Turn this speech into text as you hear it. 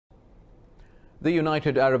The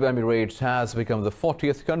United Arab Emirates has become the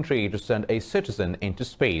 40th country to send a citizen into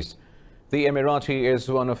space. The Emirati is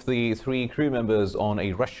one of the 3 crew members on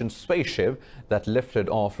a Russian spaceship that lifted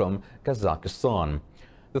off from Kazakhstan.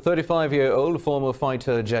 The 35-year-old former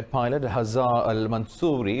fighter jet pilot Hazar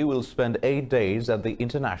al-Mansouri will spend 8 days at the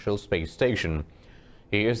International Space Station.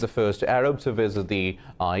 He is the first Arab to visit the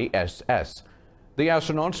ISS. The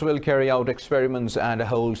astronauts will carry out experiments and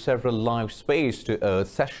hold several live space-to-Earth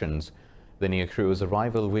sessions. The new crew's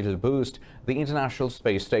arrival will boost the International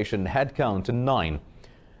Space Station headcount to 9.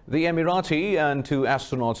 The Emirati and 2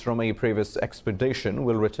 astronauts from a previous expedition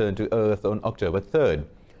will return to Earth on October 3rd.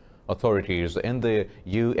 Authorities in the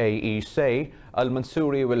UAE say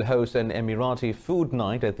Al-Mansouri will host an Emirati food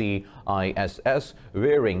night at the ISS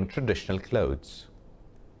wearing traditional clothes.